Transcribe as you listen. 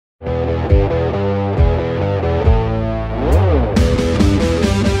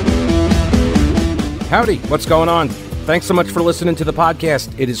Howdy, what's going on? Thanks so much for listening to the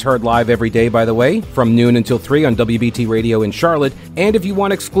podcast. It is heard live every day, by the way, from noon until 3 on WBT Radio in Charlotte. And if you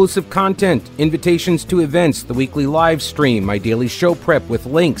want exclusive content, invitations to events, the weekly live stream, my daily show prep with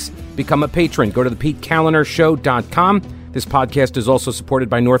links, become a patron. Go to thePeteCallenderShow.com. This podcast is also supported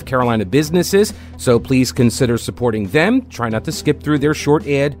by North Carolina businesses, so please consider supporting them. Try not to skip through their short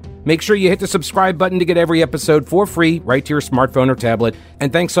ad. Make sure you hit the subscribe button to get every episode for free right to your smartphone or tablet.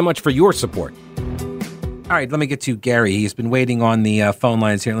 And thanks so much for your support. All right, let me get to Gary. He's been waiting on the phone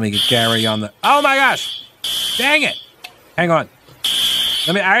lines here. Let me get Gary on the... Oh, my gosh. Dang it. Hang on.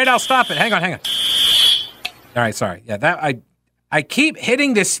 All right, I'll stop it. Hang on. All right, sorry. Yeah, that I keep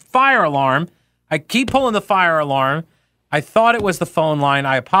hitting this fire alarm. I keep pulling the fire alarm. I thought it was the phone line.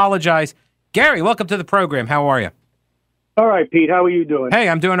 I apologize. Gary, welcome to the program. How are you? All right, Pete. How are you doing? Hey,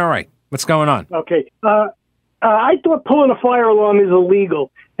 I'm doing all right. What's going on? Okay. I thought pulling a fire alarm is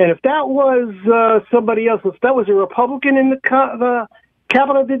illegal. And if that was somebody else, if that was a Republican in the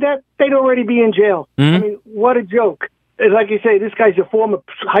Capitol did that, they'd already be in jail. Mm-hmm. I mean, what a joke. Like you say, this guy's a former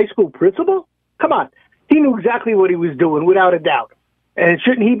high school principal? Come on. He knew exactly what he was doing, without a doubt. And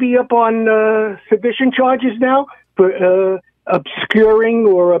shouldn't he be up on sedition charges now for obscuring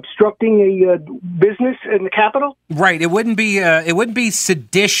or obstructing a business in the Capitol? Right. It wouldn't be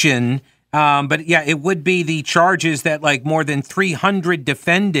sedition. But yeah, it would be the charges that like more than 300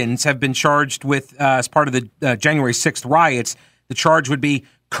 defendants have been charged with as part of the January 6th riots. The charge would be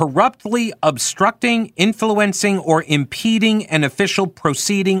corruptly obstructing, influencing, or impeding an official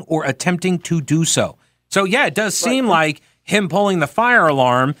proceeding or attempting to do so. So yeah, it does seem like him pulling the fire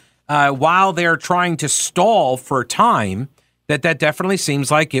alarm while they're trying to stall for time, that definitely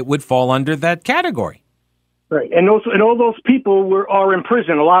seems like it would fall under that category. Right, and all those people are in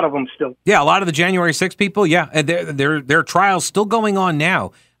prison. A lot of them still. Yeah, a lot of the January 6th people. Yeah, their trials still going on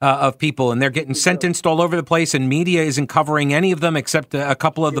now of people, and they're getting sentenced all over the place. And media isn't covering any of them except a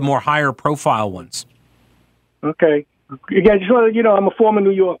couple of the more higher profile ones. Okay, yeah, just want to, I'm a former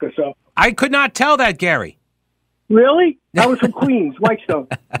New Yorker, so I could not tell that, Gary. Really? I was from Queens, Whitestone.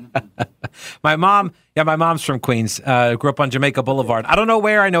 My mom's from Queens. Grew up on Jamaica Boulevard. I don't know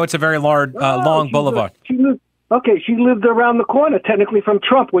where. I know it's a very large, long boulevard. She lived around the corner, technically from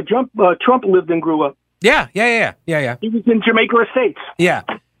Trump, where Trump lived and grew up. Yeah. He was in Jamaica Estates. Yeah,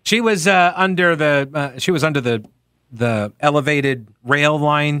 she was under the elevated rail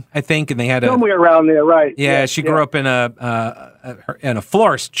line, I think, and they had somewhere around there, right? Yeah, she grew up in a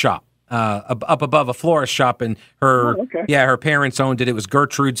florist shop. Up above a florist shop, and her parents owned it. It was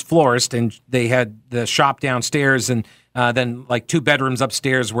Gertrude's Florist, and they had the shop downstairs, and then like 2 bedrooms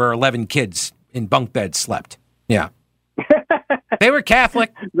upstairs where 11 kids in bunk beds slept. Yeah. They were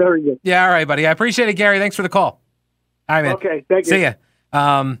Catholic. Very good. Yeah, all right, buddy. I appreciate it, Gary. Thanks for the call. All right, man. Okay, thank you. See ya.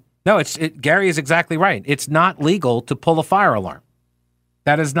 No, Gary is exactly right. It's not legal to pull a fire alarm.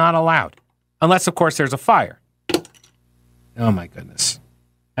 That is not allowed. Unless, of course, there's a fire. Oh, my goodness.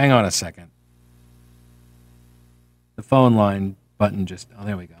 Hang on a second. The phone line button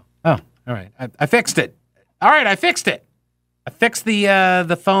there we go. Oh, all right. I fixed it. All right, I fixed it. I fixed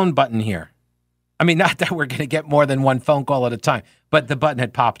the phone button here. I mean, not that we're going to get more than one phone call at a time, but the button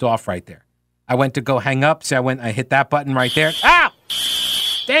had popped off right there. I went to go hang up, so I hit that button right there. Ah!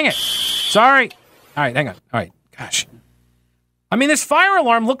 Dang it. Sorry. All right, hang on. All right. Gosh. I mean, this fire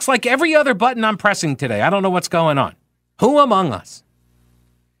alarm looks like every other button I'm pressing today. I don't know what's going on. Who among us?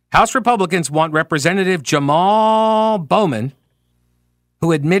 House Republicans want Representative Jamal Bowman,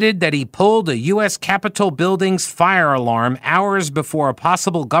 who admitted that he pulled a U.S. Capitol building's fire alarm hours before a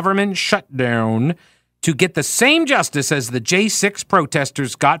possible government shutdown, to get the same justice as the J6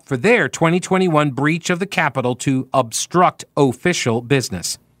 protesters got for their 2021 breach of the Capitol to obstruct official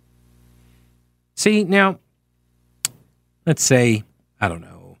business. See, now, let's say,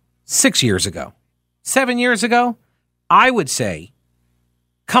 6 years ago, 7 years ago, I would say,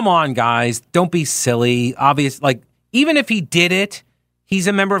 come on, guys, don't be silly. Even if he did it, he's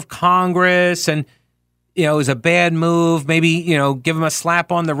a member of Congress, and, it was a bad move. Maybe, give him a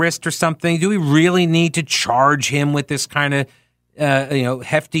slap on the wrist or something. Do we really need to charge him with this kind of,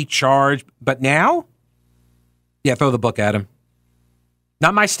 hefty charge? But now, throw the book at him.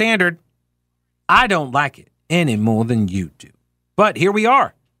 Not my standard. I don't like it any more than you do. But here we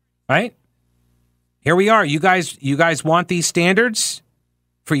are, right? Here we are. You guys want these standards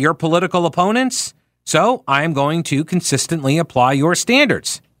for your political opponents? So I am going to consistently apply your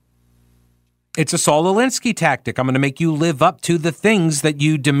standards. It's a Saul Alinsky tactic. I'm going to make you live up to the things that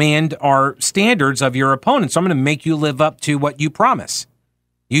you demand are standards of your opponents. So I'm going to make you live up to what you promise.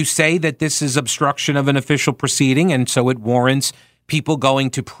 You say that this is obstruction of an official proceeding, and so it warrants people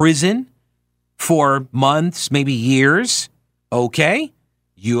going to prison for months, maybe years. Okay,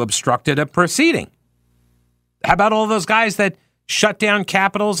 you obstructed a proceeding. How about all those guys that shut down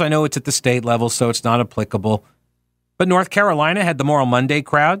capitals? I know it's at the state level, so it's not applicable. But North Carolina had the Moral Monday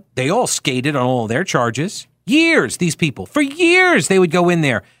crowd. They all skated on all of their charges. Years, these people, for years, they would go in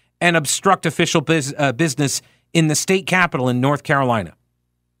there and obstruct official business in the state capitol in North Carolina.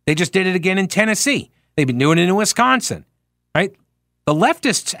 They just did it again in Tennessee. They've been doing it in Wisconsin, right? The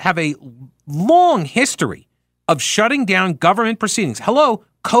leftists have a long history of shutting down government proceedings. Hello,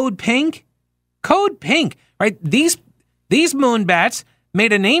 Code Pink? Code Pink, right? These moonbats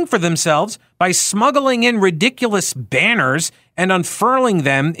made a name for themselves by smuggling in ridiculous banners and unfurling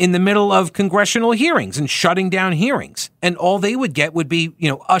them in the middle of congressional hearings and shutting down hearings. And all they would get would be,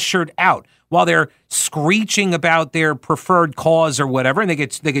 ushered out while they're screeching about their preferred cause or whatever, and they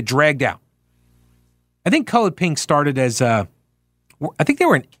get dragged out. I think Code Pink started as I think they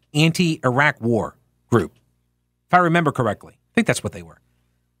were an anti-Iraq war group, if I remember correctly. I think that's what they were.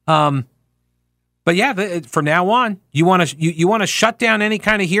 But yeah, from now on, you want to shut down any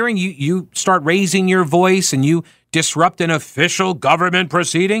kind of hearing. You start raising your voice and you disrupt an official government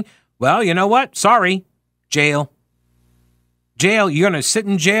proceeding. Well, you know what? Sorry, jail. You're going to sit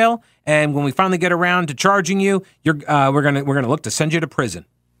in jail, and when we finally get around to charging you, we're going to look to send you to prison.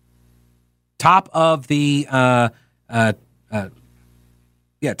 Top of the top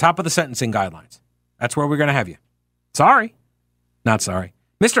of the sentencing guidelines. That's where we're going to have you. Sorry, not sorry.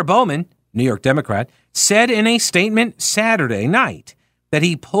 Mr. Bowman, New York Democrat, said in a statement Saturday night that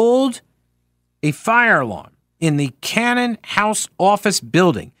he pulled a fire alarm in the Cannon House office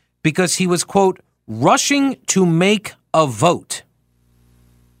building because he was, quote, rushing to make a vote.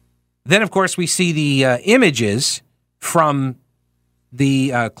 Then, of course, we see the images from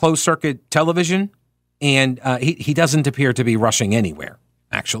the closed-circuit television, and he doesn't appear to be rushing anywhere,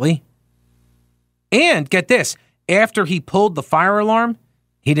 actually. And get this, after he pulled the fire alarm,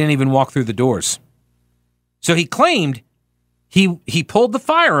 he didn't even walk through the doors. So he claimed he pulled the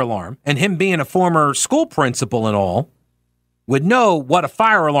fire alarm, and him being a former school principal and all, would know what a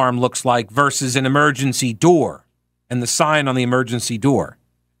fire alarm looks like versus an emergency door and the sign on the emergency door.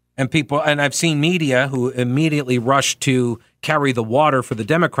 And I've seen media who immediately rush to carry the water for the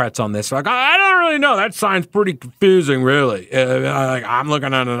Democrats on this. Like, I don't really know. That sign's pretty confusing, really. I'm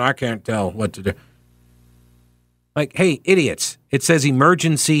looking at it and I can't tell what to do. Like, hey, idiots, it says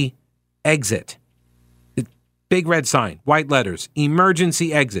emergency exit. Big red sign, white letters,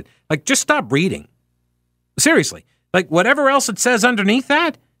 emergency exit. Like, just stop reading. Seriously. Like, whatever else it says underneath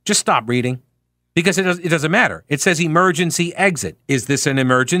that, just stop reading. Because it doesn't matter. It says emergency exit. Is this an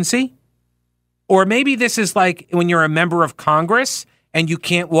emergency? Or maybe this is like when you're a member of Congress and you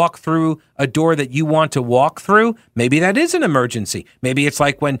can't walk through a door that you want to walk through. Maybe that is an emergency. Maybe it's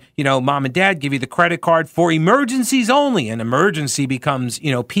like when, mom and dad give you the credit card for emergencies only. An emergency becomes,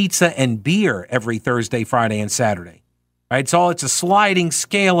 pizza and beer every Thursday, Friday, and Saturday. Right? So it's a sliding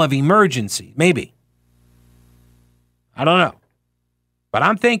scale of emergency. Maybe. I don't know. But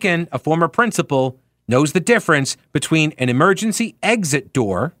I'm thinking a former principal knows the difference between an emergency exit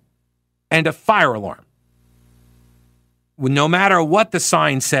door and a fire alarm. No matter what the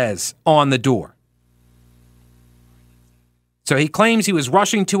sign says on the door. So he claims he was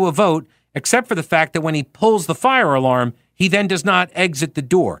rushing to a vote, except for the fact that when he pulls the fire alarm, he then does not exit the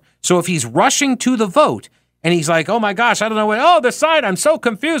door. So if he's rushing to the vote and he's like, oh my gosh, I don't know what, the sign, I'm so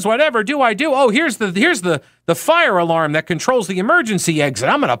confused, whatever do I do? Oh, here's the fire alarm that controls the emergency exit.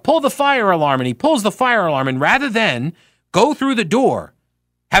 I'm going to pull the fire alarm, and he pulls the fire alarm, and rather than go through the door,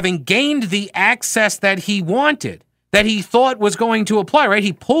 having gained the access that he wanted, that he thought was going to apply, right?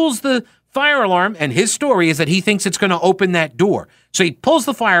 He pulls the fire alarm, and his story is that he thinks it's going to open that door. So he pulls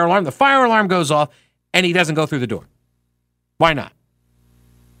the fire alarm goes off, and he doesn't go through the door. Why not?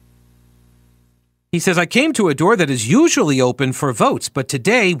 He says, I came to a door that is usually open for votes, but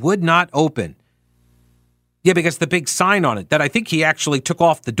today would not open. Yeah, because the big sign on it that I think he actually took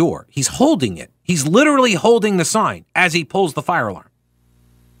off the door. He's holding it. He's literally holding the sign as he pulls the fire alarm.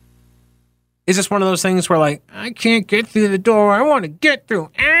 Is this one of those things where, like, I can't get through the door, I want to get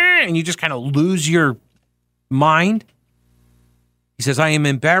through, and you just kind of lose your mind? He says, I am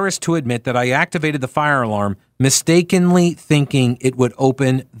embarrassed to admit that I activated the fire alarm, mistakenly thinking it would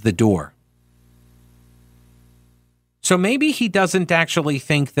open the door. So maybe he doesn't actually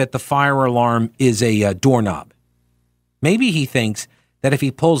think that the fire alarm is a doorknob. Maybe he thinks that if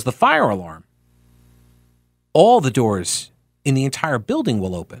he pulls the fire alarm, all the doors in the entire building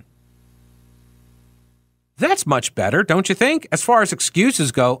will open. That's much better, don't you think? As far as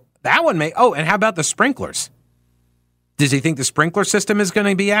excuses go, that one may... Oh, and how about the sprinklers? Does he think the sprinkler system is going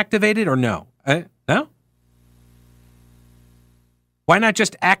to be activated or no? No? Why not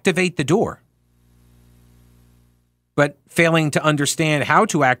just activate the door? But failing to understand how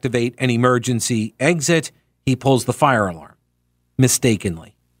to activate an emergency exit, he pulls the fire alarm.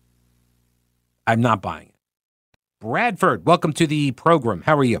 Mistakenly. I'm not buying it. Bradford, welcome to the program.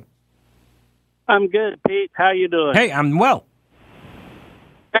 How are you? I'm good, Pete. How you doing? Hey, I'm well.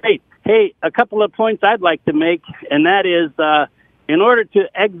 Great. Hey, a couple of points I'd like to make, and that is in order to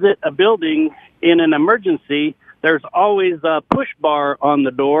exit a building in an emergency, there's always a push bar on the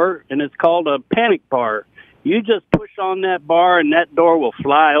door, and it's called a panic bar. You just push on that bar, and that door will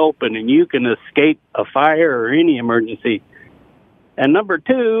fly open, and you can escape a fire or any emergency. And number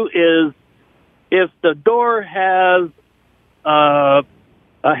two is if the door has a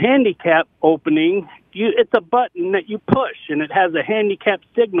handicap opening, it's a button that you push, and it has a handicap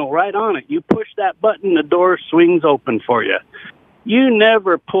signal right on it. You push that button, the door swings open for you. You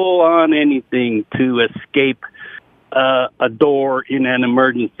never pull on anything to escape a door in an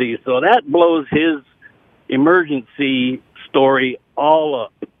emergency. So that blows his emergency story all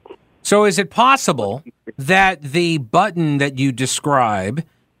up. So is it possible that the button that you describe,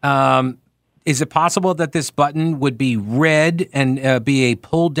 is it possible that this button would be red and be a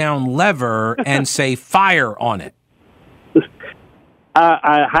pull-down lever and say fire on it?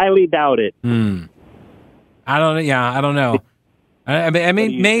 I highly doubt it. I don't know. Yeah, I don't know. I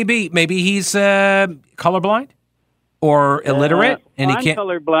mean, maybe he's colorblind or illiterate, and he can't. I'm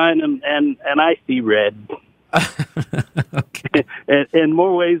colorblind, and I see red. Okay. In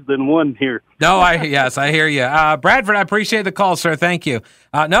more ways than one here. No, I hear you, Bradford. I appreciate the call, sir. Thank you.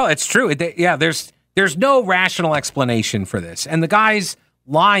 No, it's true. There's no rational explanation for this, and the guy's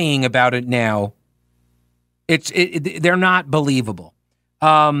lying about it now. They're not believable.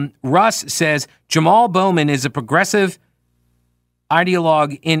 Russ says Jamal Bowman is a progressive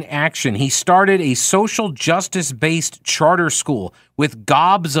ideologue in action. He started a social justice-based charter school with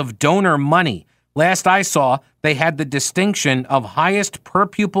gobs of donor money. Last I saw, they had the distinction of highest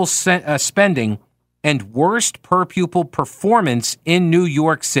per-pupil spending and worst per-pupil performance in New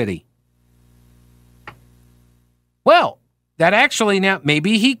York City. Well, that actually now,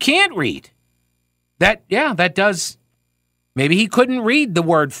 maybe he can't read. That does. Maybe he couldn't read the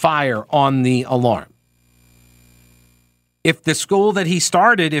word fire on the alarm. If the school that he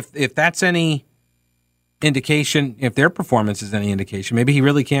started, if that's any indication, if their performance is any indication, maybe he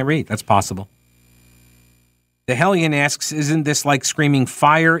really can't read. That's possible. The Hellion asks, isn't this like screaming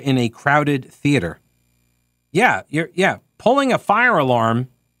fire in a crowded theater? Yeah, pulling a fire alarm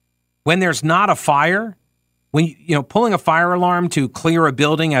when there's not a fire, when pulling a fire alarm to clear a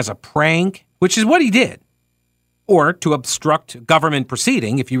building as a prank, which is what he did, or to obstruct government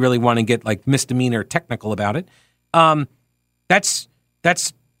proceeding, if you really want to get like misdemeanor technical about it, that's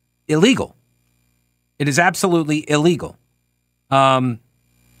illegal. It is absolutely illegal.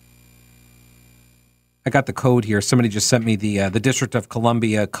 I got the code here. Somebody just sent me the District of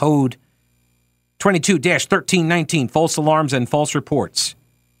Columbia code 22-1319, false alarms and false reports.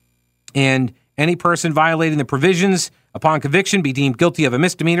 And any person violating the provisions upon conviction be deemed guilty of a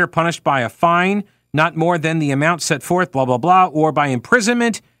misdemeanor, punished by a fine not more than the amount set forth, blah, blah, blah, or by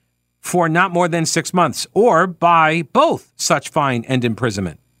imprisonment for not more than 6 months, or by both such fine and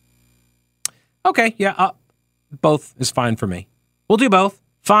imprisonment. Okay, yeah, both is fine for me. We'll do both,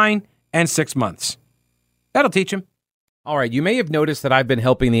 fine and 6 months. That'll teach him. All right, you may have noticed that I've been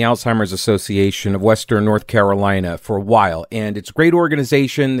helping the Alzheimer's Association of Western North Carolina for a while, and it's a great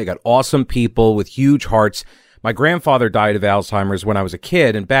organization. They got awesome people with huge hearts. My grandfather died of Alzheimer's when I was a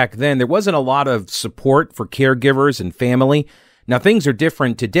kid, and back then there wasn't a lot of support for caregivers and family. Now, things are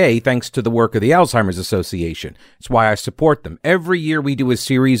different today thanks to the work of the Alzheimer's Association. It's why I support them. Every year we do a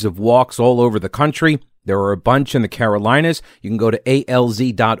series of walks all over the country. There are a bunch in the Carolinas. You can go to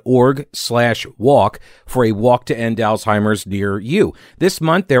alz.org/walk for a walk to end Alzheimer's near you. This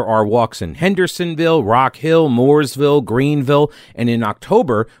month, there are walks in Hendersonville, Rock Hill, Mooresville, Greenville, and in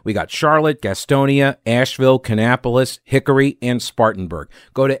October, we got Charlotte, Gastonia, Asheville, Kannapolis, Hickory, and Spartanburg.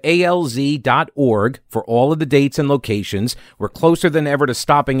 Go to alz.org for all of the dates and locations. We're closer than ever to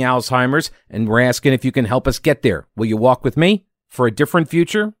stopping Alzheimer's, and we're asking if you can help us get there. Will you walk with me for a different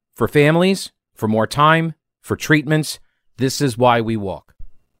future, for families, for more time, for treatments? This is why we walk.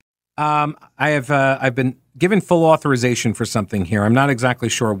 I've been given full authorization for something here. I'm not exactly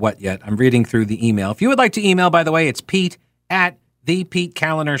sure what yet. I'm reading through the email. If you would like to email, by the way, it's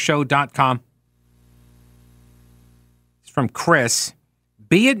pete@thepetekalinershow.com. It's from Chris.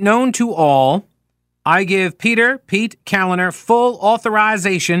 Be it known to all, I give Pete Kaliner, full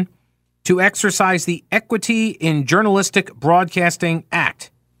authorization to exercise the Equity in Journalistic Broadcasting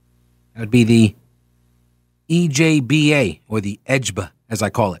Act. That would be the EJBA, or the EJBA, as I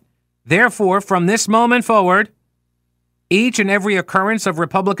call it. Therefore, from this moment forward, each and every occurrence of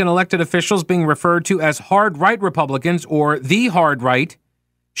Republican elected officials being referred to as hard right Republicans or the hard right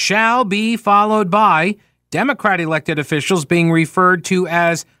shall be followed by Democrat elected officials being referred to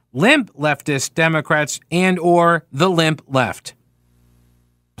as limp leftist Democrats and or the limp left.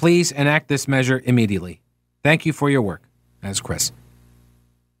 Please enact this measure immediately. Thank you for your work. That's Chris.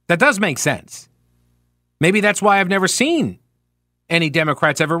 That does make sense. Maybe that's why I've never seen any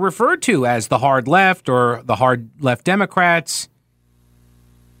Democrats ever referred to as the hard left or the hard left Democrats.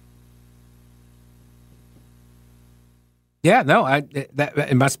 Yeah, no,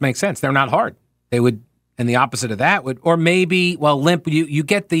 it must make sense. They're not hard. They would, and the opposite of that would, or maybe, well, limp, you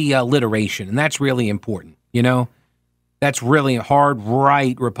get the alliteration, and that's really important, you know? That's really hard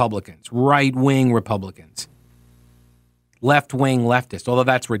right Republicans, right-wing Republicans, left-wing leftists, although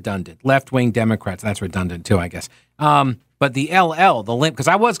that's redundant. Left-wing Democrats, that's redundant too, I guess. But the LL, the limp, because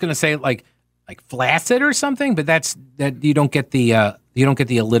I was going to say like flaccid or something, but that you don't get the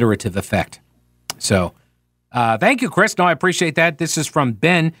alliterative effect. So, thank you, Chris. No, I appreciate that. This is from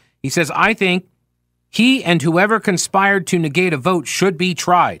Ben. He says, I think he and whoever conspired to negate a vote should be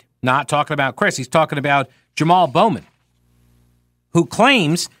tried. Not talking about Chris. He's talking about Jamal Bowman, who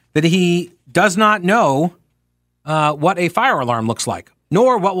claims that he does not know what a fire alarm looks like,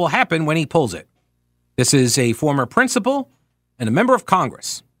 nor what will happen when he pulls it. This is a former principal and a member of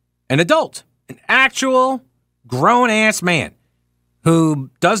Congress, an adult, an actual grown-ass man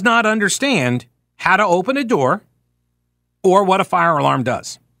who does not understand how to open a door or what a fire alarm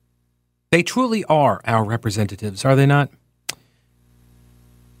does. They truly are our representatives, are they not?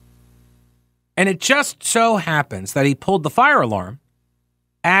 And it just so happens that he pulled the fire alarm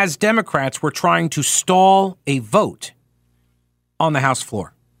as Democrats were trying to stall a vote on the House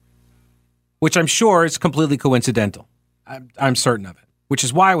floor, which I'm sure is completely coincidental. I'm certain of it, which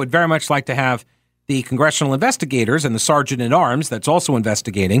is why I would very much like to have the congressional investigators and the sergeant at arms that's also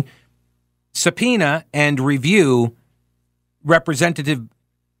investigating subpoena and review Representative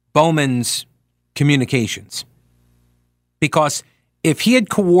Bowman's communications. Because if he had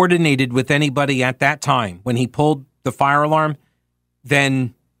coordinated with anybody at that time when he pulled the fire alarm,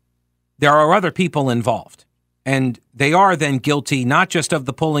 then there are other people involved. And they are then guilty not just of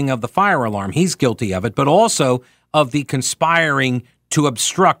the pulling of the fire alarm, he's guilty of it, but also of the conspiring to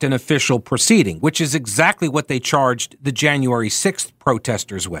obstruct an official proceeding, which is exactly what they charged the January 6th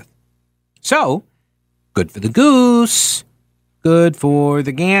protesters with. So, good for the goose, good for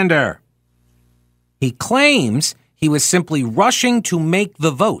the gander. He claims he was simply rushing to make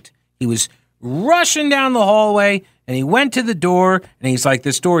the vote. He was rushing down the hallway, and he went to the door, and he's like,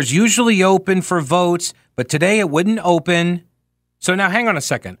 this door is usually open for votes, but today it wouldn't open. So now hang on a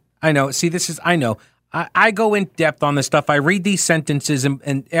second. I know. See, I know. I go in depth on this stuff. I read these sentences,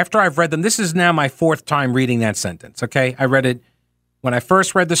 and after I've read them, this is now my fourth time reading that sentence, okay? I read it when I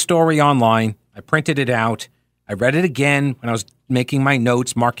first read the story online. I printed it out. I read it again when I was making my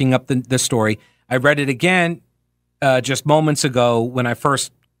notes, marking up the story. I read it again just moments ago when I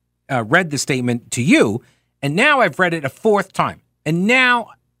first read the statement to you, and now I've read it a fourth time. And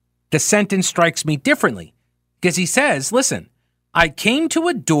now the sentence strikes me differently because he says, listen, I came to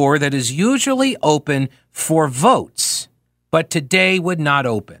a door that is usually open for votes, but today would not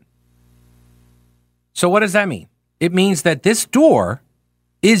open. So what does that mean? It means that this door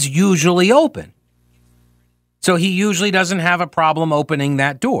is usually open. So he usually doesn't have a problem opening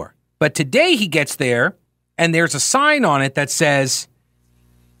that door. But today he gets there and there's a sign on it that says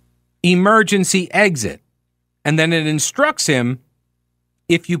emergency exit. And then it instructs him,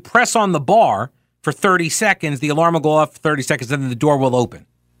 if you press on the bar for 30 seconds, the alarm will go off for 30 seconds, and then the door will open.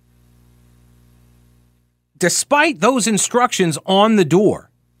 Despite those instructions on the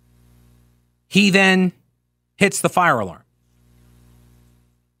door, he then hits the fire alarm.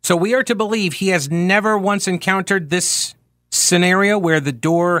 So we are to believe he has never once encountered this scenario where the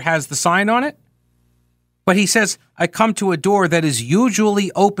door has the sign on it. But he says, I come to a door that is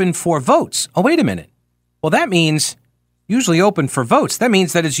usually open for votes. Oh, wait a minute. Well, that means usually open for votes. That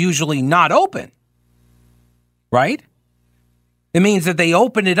means that it's usually not open. Right? It means that they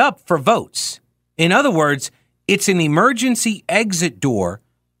open it up for votes. In other words, it's an emergency exit door,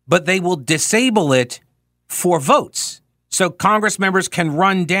 but they will disable it for votes. So Congress members can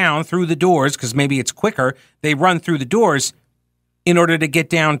run down through the doors, because maybe it's quicker. They run through the doors in order to get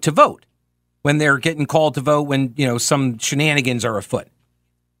down to vote when they're getting called to vote, when, some shenanigans are afoot.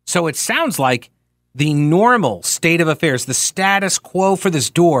 So it sounds like the normal state of affairs, the status quo for this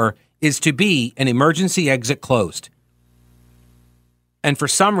door is to be an emergency exit closed. And for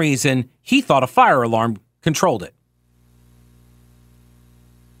some reason, he thought a fire alarm controlled it.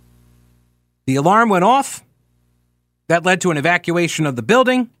 The alarm went off. That led to an evacuation of the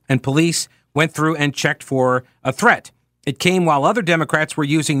building, and police went through and checked for a threat. It came while other Democrats were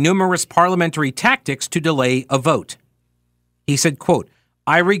using numerous parliamentary tactics to delay a vote. He said, quote,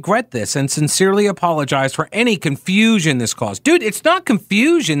 "I regret this and sincerely apologize for any confusion this caused." Dude, it's not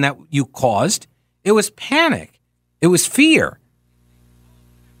confusion that you caused. It was panic. It was fear.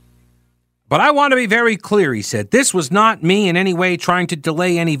 "But I want to be very clear," he said. "This was not me in any way trying to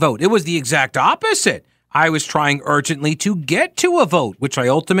delay any vote. It was the exact opposite. I was trying urgently to get to a vote, which I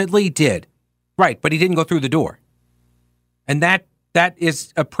ultimately did." Right, but he didn't go through the door. And that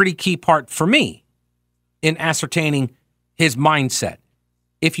is a pretty key part for me in ascertaining his mindset.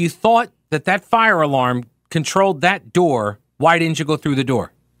 If you thought that fire alarm controlled that door, why didn't you go through the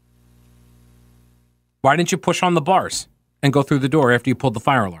door? Why didn't you push on the bars and go through the door after you pulled the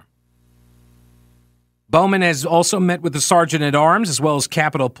fire alarm? Bowman has also met with the sergeant at arms as well as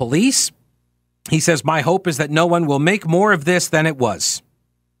Capitol Police. He says, "My hope is that no one will make more of this than it was."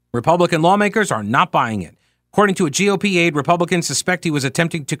 Republican lawmakers are not buying it. According to a GOP aide, Republicans suspect he was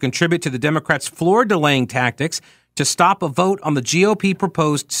attempting to contribute to the Democrats' floor delaying tactics to stop a vote on the GOP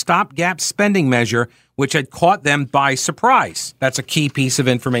proposed stopgap spending measure, which had caught them by surprise. That's a key piece of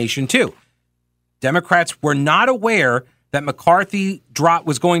information, too. Democrats were not aware that McCarthy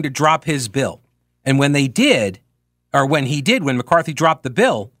was going to drop his bill. And when he did, when McCarthy dropped the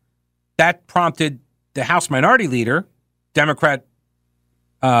bill, that prompted the House Minority Leader, Democrat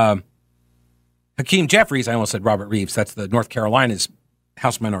Hakeem Jeffries. I almost said Robert Reeves. That's the North Carolina's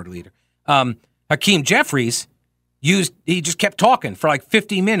House Minority Leader. Hakeem Jeffries he just kept talking for like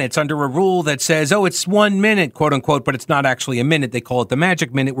 50 minutes under a rule that says, it's 1 minute, quote unquote, but it's not actually a minute. They call it the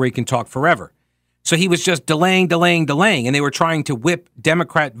magic minute where he can talk forever. So he was just delaying, and they were trying to whip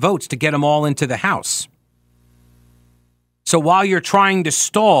Democrat votes to get them all into the House. So while you're trying to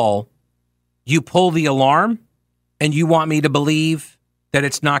stall, you pull the alarm, and you want me to believe that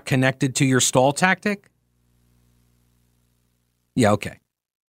it's not connected to your stall tactic? Yeah, okay.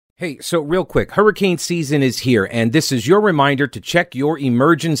 Hey, so real quick, hurricane season is here, and this is your reminder to check your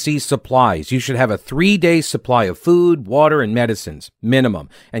emergency supplies. You should have a 3-day supply of food, water, and medicines, minimum.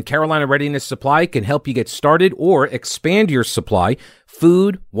 And Carolina Readiness Supply can help you get started or expand your supply.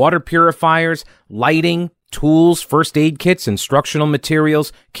 Food, water purifiers, lighting, tools, first aid kits, instructional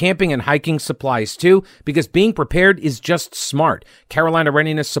materials, camping and hiking supplies too, because being prepared is just smart. Carolina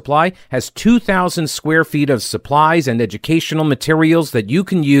Readiness Supply has 2,000 square feet of supplies and educational materials that you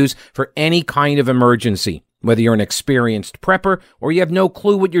can use for any kind of emergency. Whether you're an experienced prepper or you have no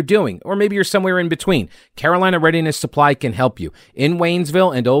clue what you're doing, or maybe you're somewhere in between, Carolina Readiness Supply can help you. In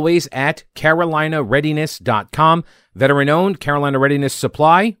Waynesville and always at carolinareadiness.com. Veteran-owned Carolina Readiness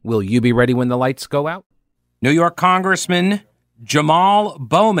Supply. Will you be ready when the lights go out? New York Congressman Jamal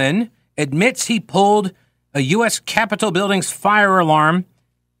Bowman admits he pulled a U.S. Capitol building's fire alarm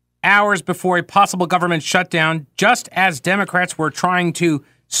hours before a possible government shutdown, just as Democrats were trying to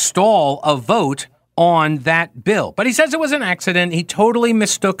stall a vote on that bill. But he says it was an accident. He totally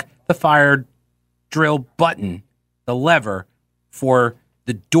mistook the fire drill button, the lever, for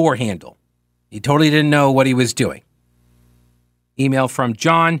the door handle. He totally didn't know what he was doing. Email from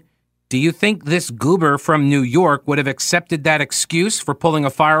John. Do you think this goober from New York would have accepted that excuse for pulling a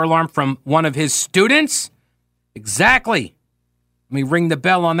fire alarm from one of his students? Exactly. Let me ring the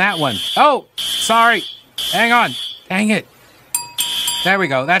bell on that one. Oh, sorry. Hang on. Dang it. There we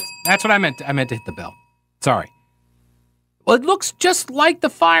go. That's what I meant. I meant to hit the bell. Sorry. Well, it looks just like the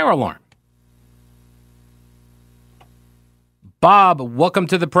fire alarm. Bob, welcome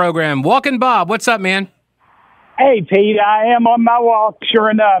to the program. Walking Bob, what's up, man? Hey, Pete, I am on my walk, sure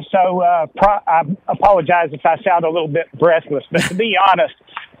enough, so I apologize if I sound a little bit breathless. But to be honest,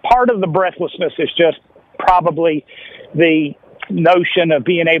 part of the breathlessness is just probably the notion of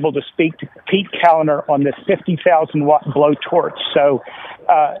being able to speak to Pete Callender on this 50,000-watt blowtorch. So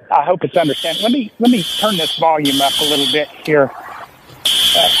I hope it's understandable. Let me turn this volume up a little bit here.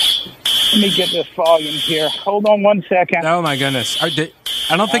 Let me get this volume here. Hold on 1 second. Oh, my goodness. I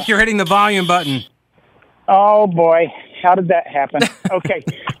don't think you're hitting the volume button. Oh, boy. How did that happen? Okay.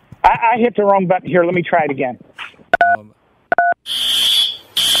 I hit the wrong button here. Let me try it again. I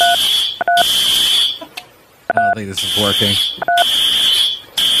don't think this is working.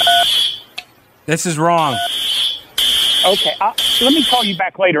 This is wrong. Okay. Let me call you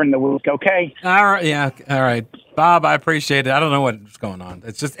back later in the week, okay? All right. Yeah. All right. Bob, I appreciate it. I don't know what's going on.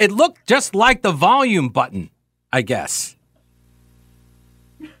 It looked just like the volume button, I guess.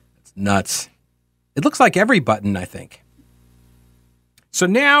 It's nuts. It looks like every button, I think. So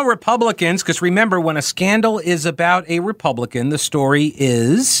now Republicans, because remember, when a scandal is about a Republican, the story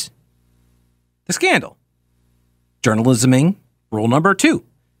is the scandal. Journalisming rule number 2.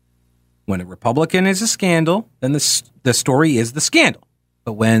 When a Republican is a scandal, then the story is the scandal.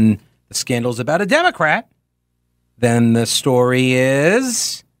 But when the scandal is about a Democrat, then the story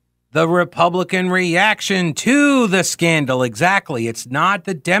is the Republican reaction to the scandal. Exactly. It's not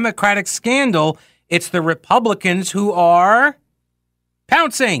the Democratic scandal. It's the Republicans who are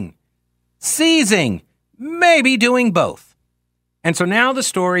pouncing, seizing, maybe doing both. And so now the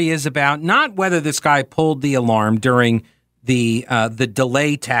story is about not whether this guy pulled the alarm during the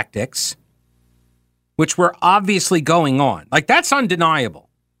delay tactics, which were obviously going on. Like, that's undeniable.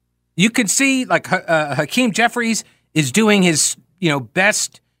 You can see, like, Hakeem Jeffries is doing his,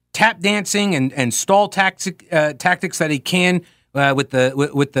 best tap dancing and stall tactics that he can with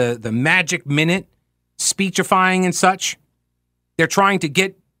the magic minute speechifying and such. They're trying to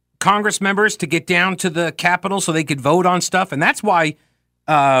get Congress members to get down to the Capitol so they could vote on stuff. And that's why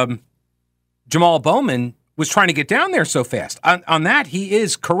Jamal Bowman was trying to get down there so fast. On that, he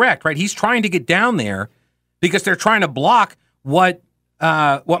is correct, right? He's trying to get down there because they're trying to block what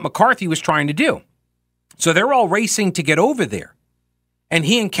McCarthy was trying to do. So they're all racing to get over there. And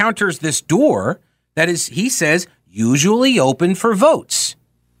he encounters this door that is, he says, usually open for votes,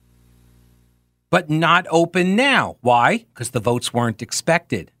 but not open now. Why? Because the votes weren't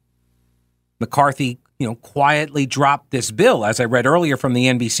expected. McCarthy, quietly dropped this bill. As I read earlier from the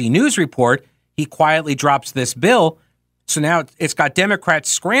NBC News report, he quietly drops this bill. So now it's got Democrats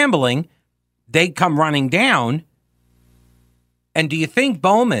scrambling. They come running down. And do you think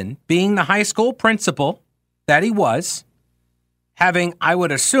Bowman, being the high school principal that he was, having, I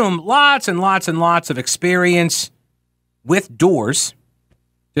would assume, lots and lots and lots of experience with doors,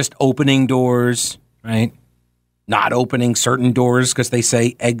 just opening doors, right? Not opening certain doors because they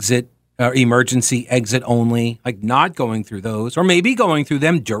say exit or emergency exit only, like not going through those, or maybe going through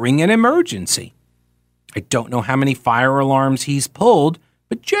them during an emergency. I don't know how many fire alarms he's pulled,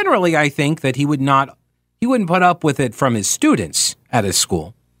 but generally I think that he wouldn't put up with it from his students at his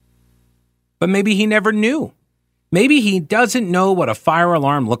school. But maybe he never knew. Maybe he doesn't know what a fire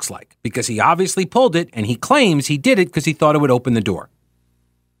alarm looks like because he obviously pulled it and he claims he did it because he thought it would open the door.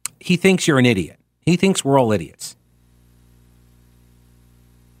 He thinks you're an idiot. He thinks we're all idiots.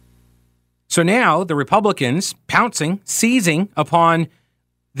 So now the Republicans pouncing, seizing upon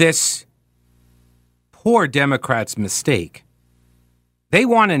this poor Democrat's mistake. They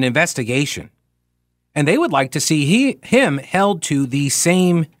want an investigation, and they would like to see him held to the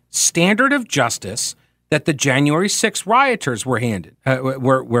same standard of justice that the January 6th rioters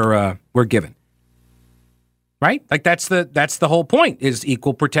were given. Right? Like that's the whole point, is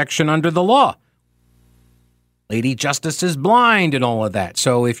equal protection under the law. Lady Justice is blind and all of that.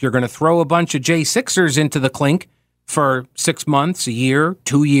 So if you're going to throw a bunch of J6ers into the clink for 6 months, a year,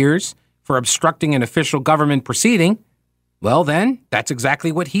 2 years for obstructing an official government proceeding, well, then that's exactly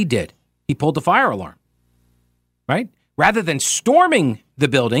what he did. He pulled the fire alarm, right? Rather than storming the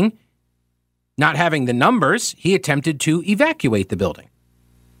building, not having the numbers, he attempted to evacuate the building.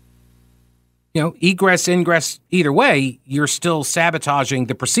 Egress, ingress, either way, you're still sabotaging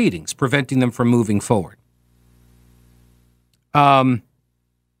the proceedings, preventing them from moving forward. Mr.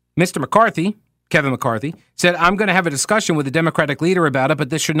 McCarthy, Kevin McCarthy, said, I'm going to have a discussion with the Democratic leader about it, but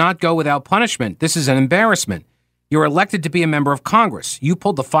this should not go without punishment. This is an embarrassment. You're elected to be a member of Congress. You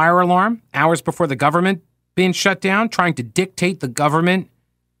pulled the fire alarm hours before the government being shut down, trying to dictate the government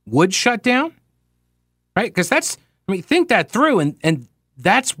would shut down, right? Because think that through, and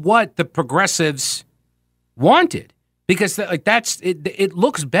that's what the progressives wanted, because it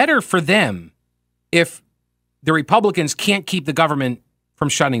looks better for them if the Republicans can't keep the government from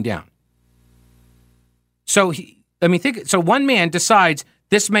shutting down. So so one man decides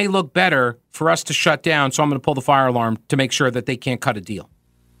this may look better for us to shut down, so I'm going to pull the fire alarm to make sure that they can't cut a deal.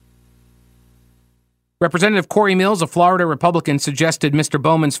 Representative Corey Mills, a Florida Republican, suggested Mr.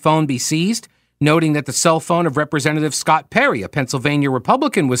 Bowman's phone be seized, noting that the cell phone of Representative Scott Perry, a Pennsylvania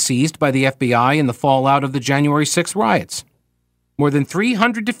Republican, was seized by the FBI in the fallout of the January 6th riots. More than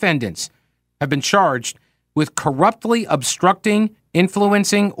 300 defendants have been charged with corruptly obstructing,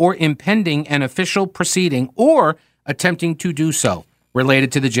 influencing, or impeding an official proceeding or attempting to do so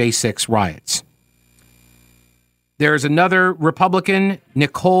related to the J6 riots. There's another Republican,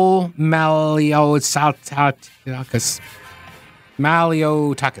 Nicole Maliotakis.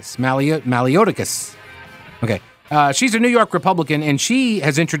 Okay. She's a New York Republican, and she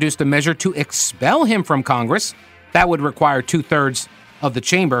has introduced a measure to expel him from Congress. That would require 2/3 of the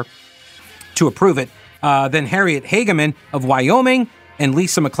chamber to approve it. Then Harriet Hageman of Wyoming and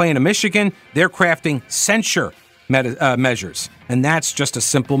Lisa McClain of Michigan, they're crafting censure measures. And that's just a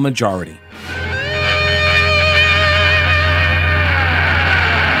simple majority.